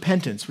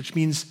repentance, which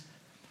means,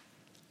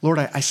 Lord,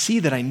 I see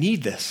that I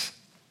need this.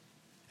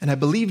 And I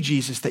believe,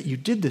 Jesus, that you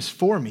did this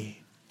for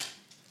me.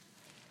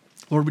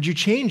 Lord, would you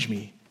change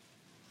me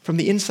from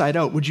the inside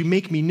out? Would you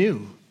make me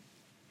new?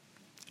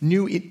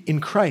 New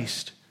in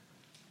Christ,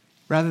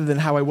 rather than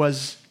how I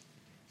was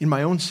in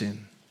my own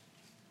sin.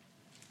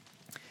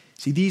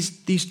 See,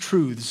 these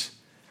truths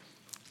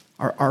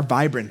are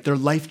vibrant. They're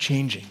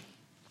life-changing.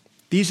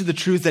 These are the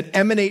truths that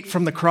emanate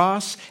from the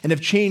cross and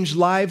have changed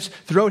lives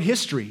throughout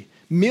history.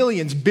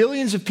 Millions,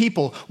 billions of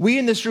people, we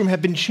in this room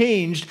have been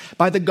changed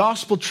by the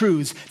gospel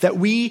truths that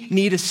we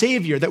need a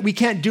Savior, that we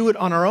can't do it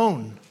on our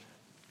own.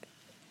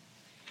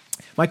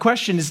 My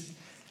question is,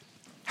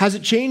 Has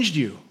it changed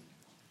you?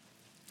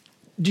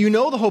 Do you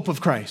know the hope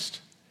of Christ?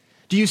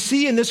 Do you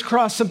see in this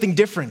cross something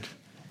different?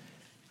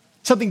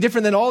 Something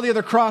different than all the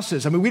other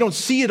crosses. I mean, we don't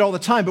see it all the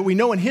time, but we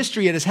know in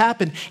history it has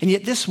happened. And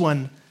yet this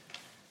one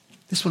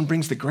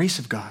brings the grace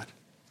of God,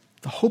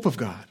 the hope of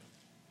God.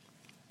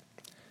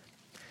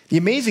 The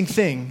amazing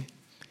thing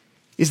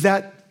is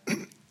that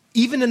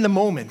even in the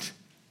moment,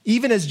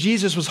 even as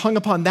Jesus was hung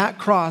upon that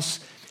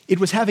cross, it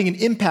was having an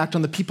impact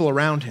on the people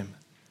around him.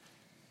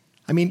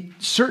 I mean,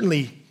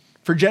 certainly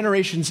for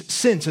generations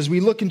since, as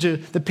we look into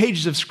the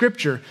pages of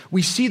Scripture,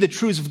 we see the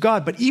truths of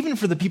God. But even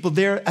for the people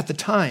there at the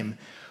time,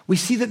 we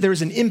see that there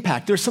is an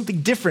impact. There's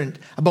something different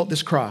about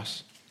this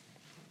cross.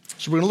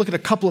 So we're going to look at a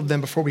couple of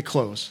them before we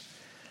close.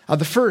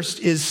 The first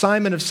is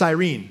Simon of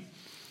Cyrene.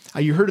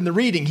 You heard in the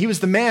reading, he was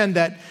the man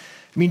that,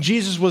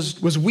 Jesus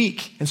was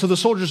weak. And so the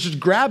soldiers just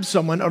grabbed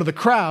someone out of the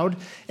crowd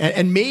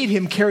and made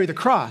him carry the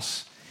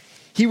cross.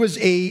 He was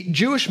a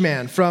Jewish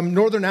man from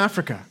northern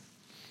Africa.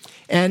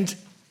 And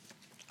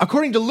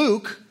according to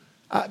Luke,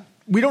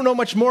 we don't know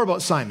much more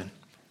about Simon.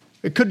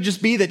 It could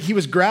just be that he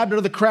was grabbed out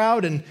of the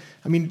crowd, and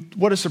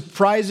what a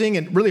surprising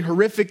and really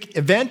horrific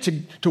event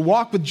to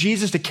walk with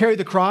Jesus, to carry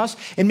the cross,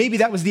 and maybe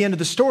that was the end of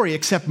the story,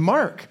 except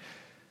Mark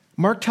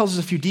tells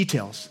us a few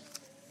details,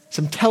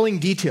 some telling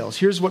details.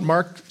 Here's what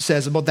Mark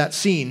says about that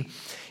scene.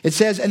 It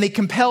says, "And they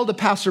compelled a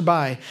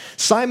passerby,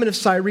 Simon of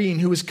Cyrene,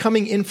 who was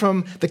coming in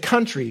from the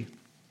country,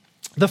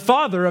 the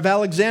father of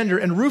Alexander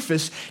and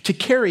Rufus, to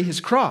carry his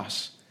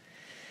cross."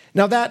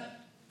 Now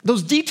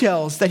those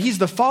details, that he's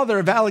the father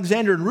of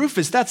Alexander and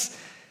Rufus, that's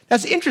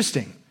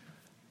interesting.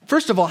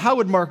 First of all, how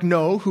would Mark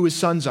know who his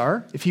sons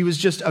are if he was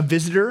just a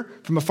visitor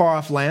from a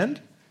far-off land?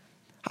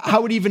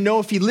 How would he even know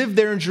if he lived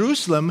there in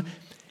Jerusalem,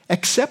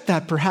 except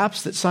that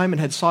perhaps that Simon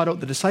had sought out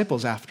the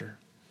disciples after?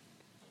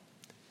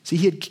 See,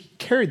 he had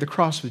carried the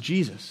cross with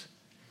Jesus.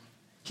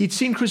 He'd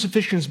seen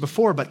crucifixions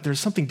before, but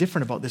there's something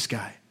different about this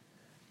guy.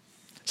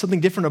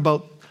 Something different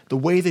about the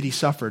way that he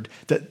suffered,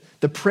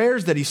 the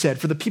prayers that he said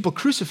for the people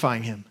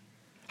crucifying him,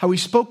 how he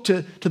spoke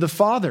to the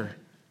Father.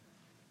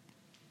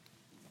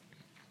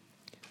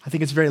 I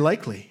think it's very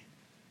likely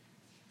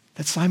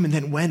that Simon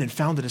then went and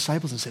found the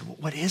disciples and said, "Well,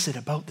 what is it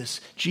about this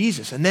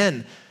Jesus?" And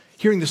then,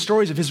 hearing the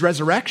stories of his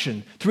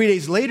resurrection 3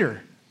 days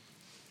later,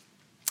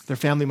 their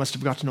family must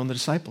have got to know the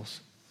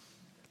disciples.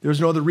 There was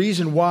no other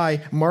reason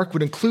why Mark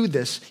would include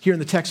this here in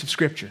the text of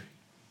Scripture.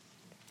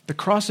 The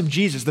cross of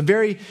Jesus,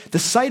 the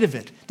sight of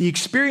it, the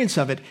experience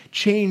of it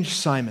changed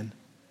Simon.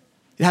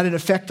 It had an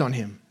effect on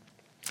him.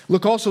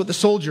 Look also at the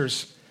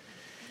soldiers.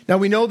 Now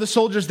we know the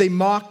soldiers, they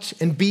mocked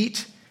and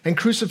beat and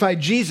crucified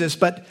Jesus,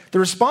 but the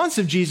response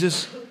of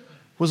Jesus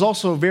was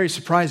also very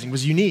surprising,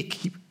 was unique.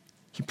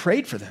 He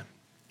prayed for them.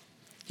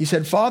 He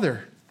said,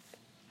 Father,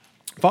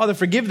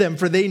 forgive them,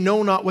 for they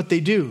know not what they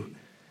do."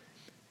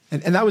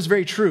 And that was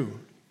very true.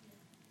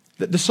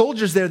 The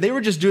soldiers there, they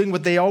were just doing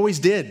what they always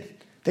did.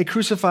 They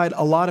crucified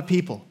a lot of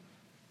people.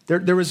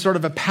 There was sort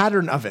of a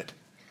pattern of it.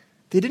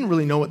 They didn't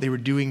really know what they were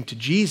doing to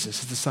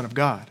Jesus as the Son of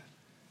God.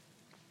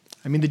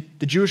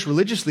 The Jewish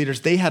religious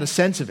leaders, they had a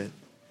sense of it.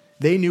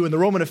 They knew, and the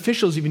Roman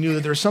officials even knew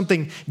that there was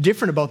something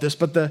different about this,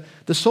 but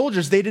the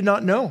soldiers, they did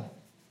not know.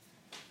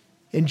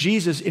 And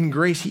Jesus, in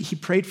grace, he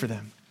prayed for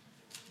them.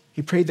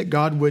 He prayed that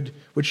God would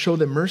show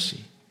them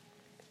mercy.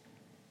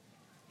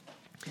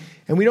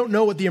 And we don't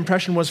know what the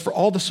impression was for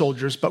all the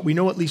soldiers, but we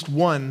know at least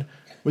one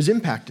was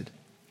impacted.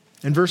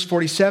 In verse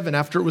 47,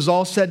 after it was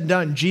all said and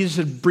done, Jesus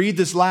had breathed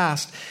his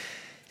last.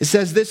 It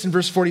says this in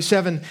verse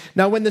 47,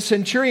 "Now when the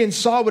centurion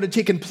saw what had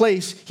taken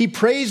place, he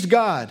praised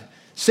God,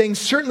 saying,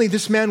 'Certainly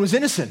this man was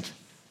innocent.'"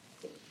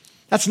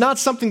 That's not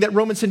something that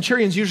Roman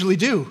centurions usually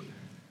do.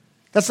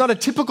 That's not a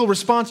typical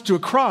response to a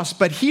cross.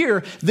 But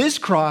here, this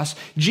cross,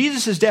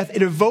 Jesus' death,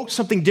 it evoked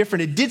something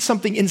different. It did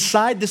something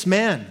inside this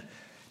man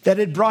that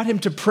had brought him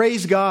to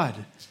praise God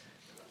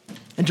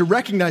and to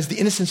recognize the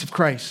innocence of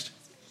Christ.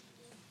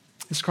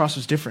 This cross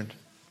was different.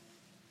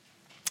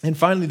 And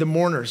finally, the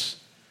mourners,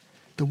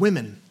 the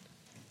women.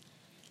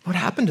 What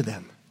happened to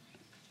them?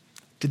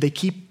 Did they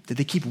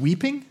keep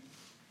weeping?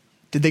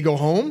 Did they go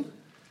home?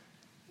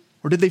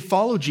 Or did they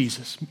follow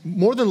Jesus?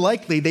 More than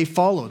likely, they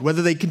followed,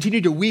 whether they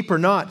continued to weep or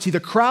not. See, the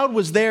crowd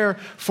was there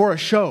for a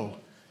show.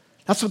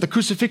 That's what the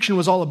crucifixion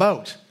was all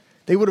about.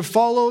 They would have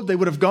followed, they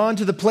would have gone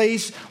to the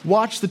place,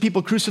 watched the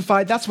people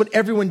crucified. That's what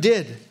everyone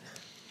did.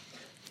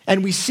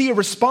 And we see a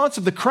response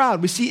of the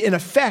crowd. We see an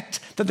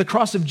effect that the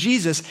cross of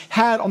Jesus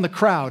had on the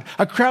crowd,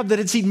 a crowd that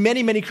had seen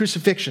many, many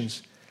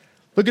crucifixions.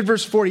 Look at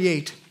verse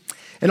 48.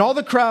 "And all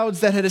the crowds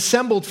that had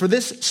assembled for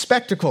this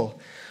spectacle,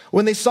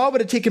 when they saw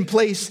what had taken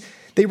place,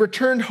 they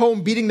returned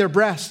home beating their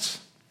breasts."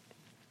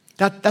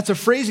 That's a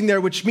phrasing there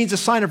which means a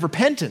sign of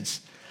repentance,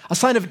 a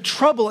sign of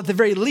trouble at the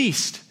very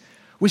least.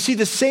 We see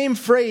the same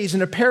phrase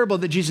in a parable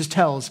that Jesus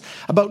tells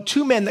about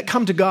two men that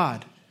come to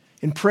God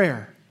in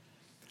prayer,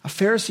 a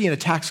Pharisee and a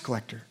tax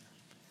collector.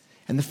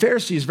 And the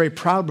Pharisee is very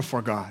proud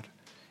before God.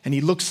 And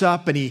he looks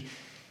up and he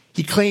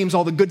claims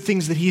all the good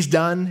things that he's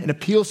done and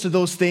appeals to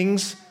those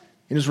things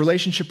in his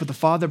relationship with the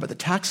Father. But the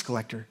tax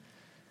collector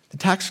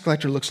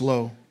looks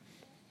low.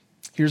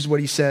 Here's what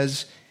he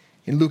says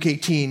in Luke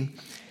 18.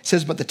 It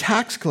says, "But the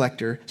tax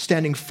collector,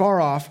 standing far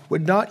off,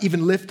 would not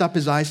even lift up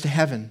his eyes to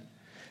heaven,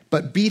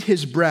 but beat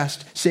his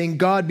breast, saying,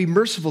 'God, be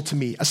merciful to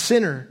me, a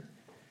sinner.'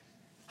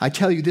 I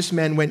tell you, this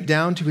man went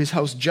down to his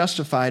house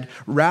justified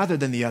rather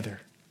than the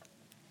other."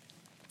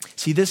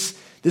 See, this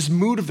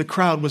mood of the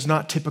crowd was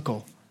not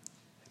typical.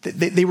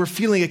 They were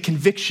feeling a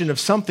conviction of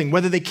something.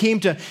 Whether they came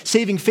to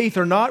saving faith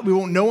or not, we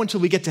won't know until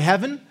we get to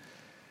heaven.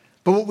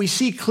 But what we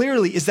see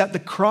clearly is that the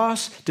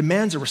cross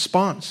demands a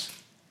response.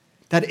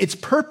 That its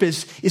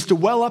purpose is to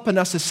well up in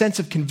us a sense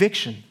of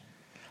conviction,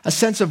 a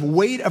sense of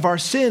weight of our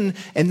sin,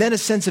 and then a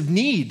sense of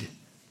need.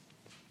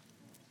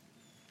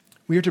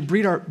 We are to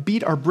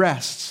beat our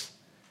breasts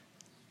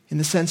in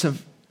the sense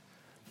of,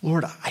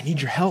 "Lord, I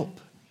need your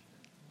help.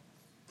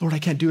 Lord, I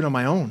can't do it on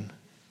my own.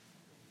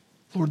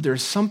 Lord,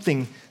 there's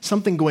something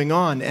going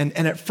on." And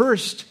at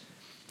first,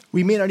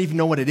 we may not even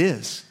know what it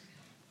is.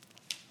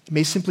 It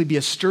may simply be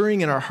a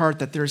stirring in our heart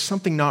that there is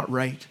something not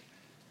right,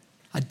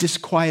 a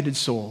disquieted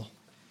soul.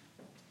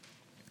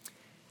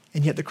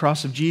 And yet the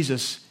cross of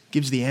Jesus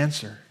gives the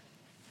answer,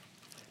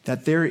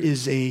 that there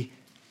is a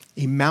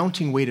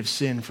mounting weight of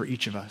sin for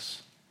each of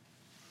us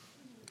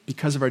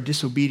because of our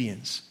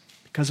disobedience,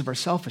 because of our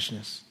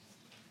selfishness,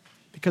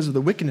 because of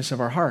the wickedness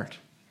of our heart,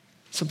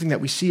 something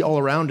that we see all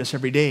around us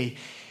every day,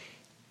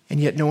 and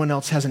yet no one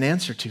else has an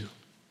answer to.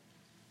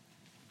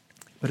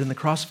 But in the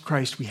cross of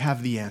Christ, we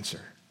have the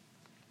answer,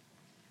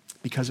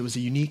 because it was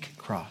a unique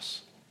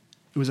cross.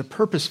 It was a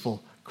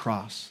purposeful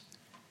cross,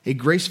 a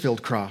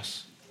grace-filled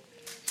cross.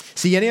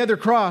 See, any other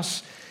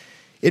cross,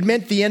 it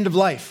meant the end of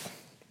life,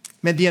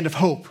 meant the end of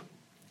hope.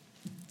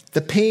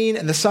 The pain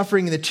and the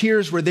suffering and the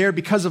tears were there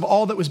because of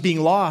all that was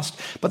being lost.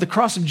 But the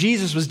cross of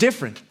Jesus was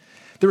different.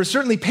 There was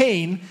certainly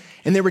pain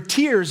and there were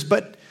tears,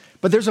 but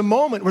there's a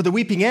moment where the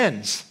weeping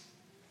ends.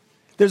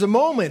 There's a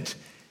moment,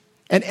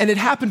 and it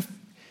happened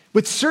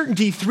with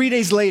certainty 3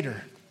 days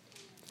later.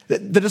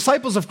 The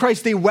disciples of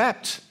Christ, they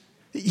wept.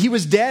 He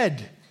was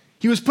dead.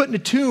 He was put in a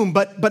tomb,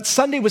 but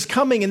Sunday was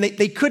coming and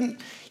they couldn't,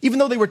 even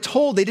though they were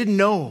told, they didn't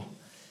know.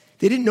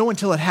 They didn't know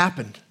until it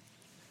happened.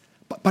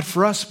 But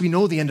for us, we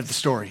know the end of the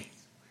story.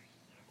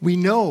 We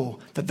know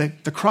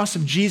that the cross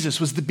of Jesus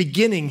was the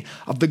beginning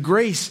of the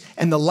grace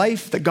and the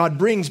life that God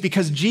brings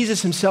because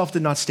Jesus himself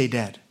did not stay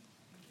dead.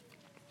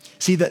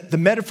 See, the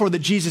metaphor that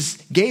Jesus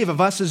gave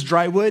of us as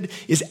dry wood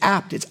is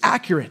apt, it's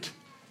accurate.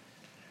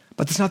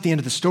 But that's not the end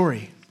of the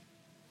story.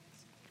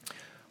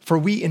 For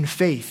we in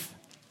faith,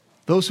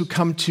 those who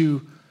come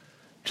to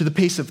the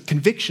pace of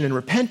conviction and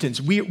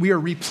repentance, we are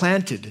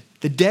replanted,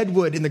 the dead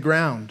wood in the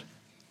ground,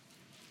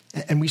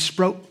 and we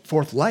sprout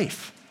forth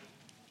life.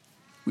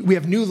 We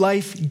have new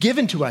life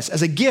given to us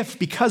as a gift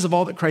because of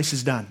all that Christ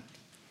has done.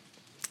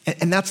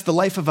 And that's the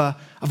life of a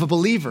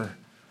believer,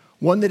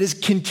 one that is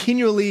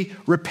continually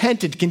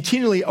repentant,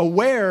 continually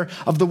aware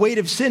of the weight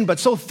of sin, but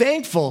so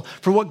thankful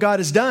for what God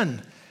has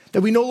done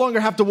that we no longer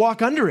have to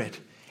walk under it.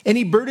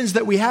 Any burdens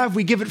that we have,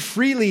 we give it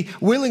freely,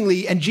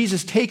 willingly, and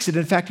Jesus takes it.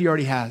 In fact, he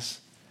already has.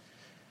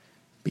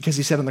 Because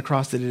he said on the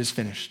cross that it is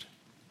finished,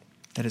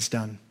 that it's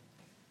done.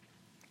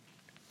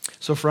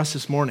 So for us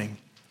this morning,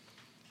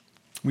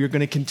 we are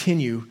going to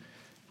continue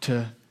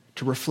to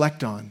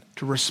reflect on,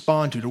 to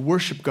respond to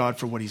worship God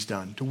for what he's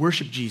done, to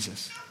worship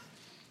Jesus.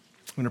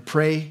 I'm going to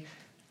pray, and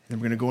then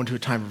we're going to go into a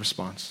time of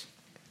response.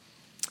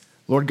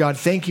 Lord God,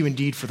 thank you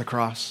indeed for the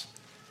cross.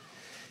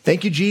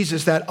 Thank you,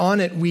 Jesus, that on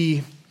it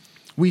we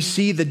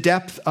see the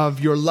depth of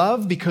your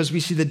love because we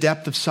see the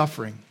depth of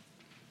suffering.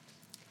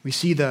 We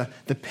see the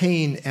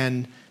pain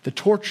and the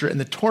torture and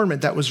the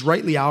torment that was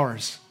rightly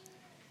ours.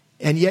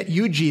 And yet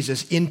you,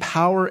 Jesus, in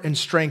power and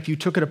strength, you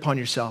took it upon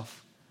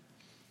yourself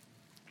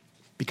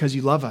because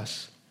you love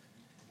us,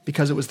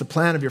 because it was the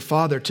plan of your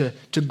Father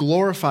to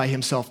glorify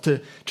himself,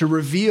 to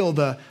reveal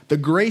the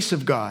grace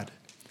of God,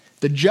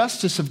 the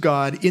justice of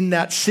God in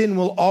that sin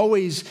will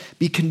always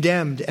be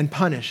condemned and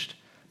punished,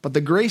 but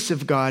the grace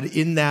of God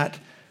in that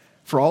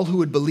for all who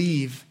would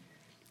believe,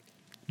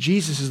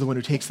 Jesus is the one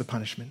who takes the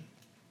punishment.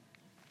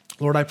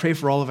 Lord, I pray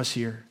for all of us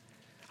here.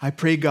 I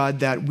pray, God,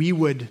 that we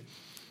would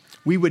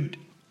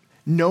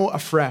know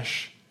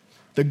afresh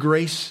the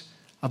grace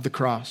of the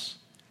cross.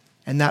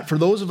 And that for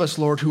those of us,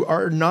 Lord, who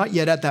are not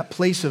yet at that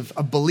place of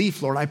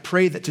belief, Lord, I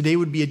pray that today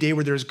would be a day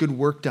where there is good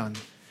work done,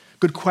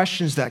 good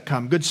questions that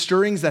come, good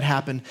stirrings that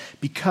happen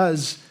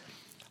because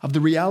of the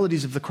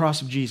realities of the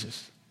cross of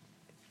Jesus.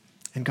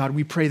 And God,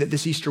 we pray that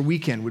this Easter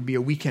weekend would be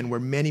a weekend where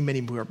many,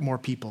 many more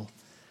people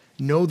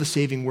know the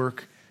saving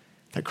work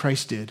that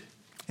Christ did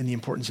and the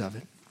importance of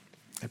it.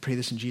 I pray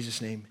this in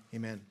Jesus' name.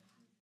 Amen.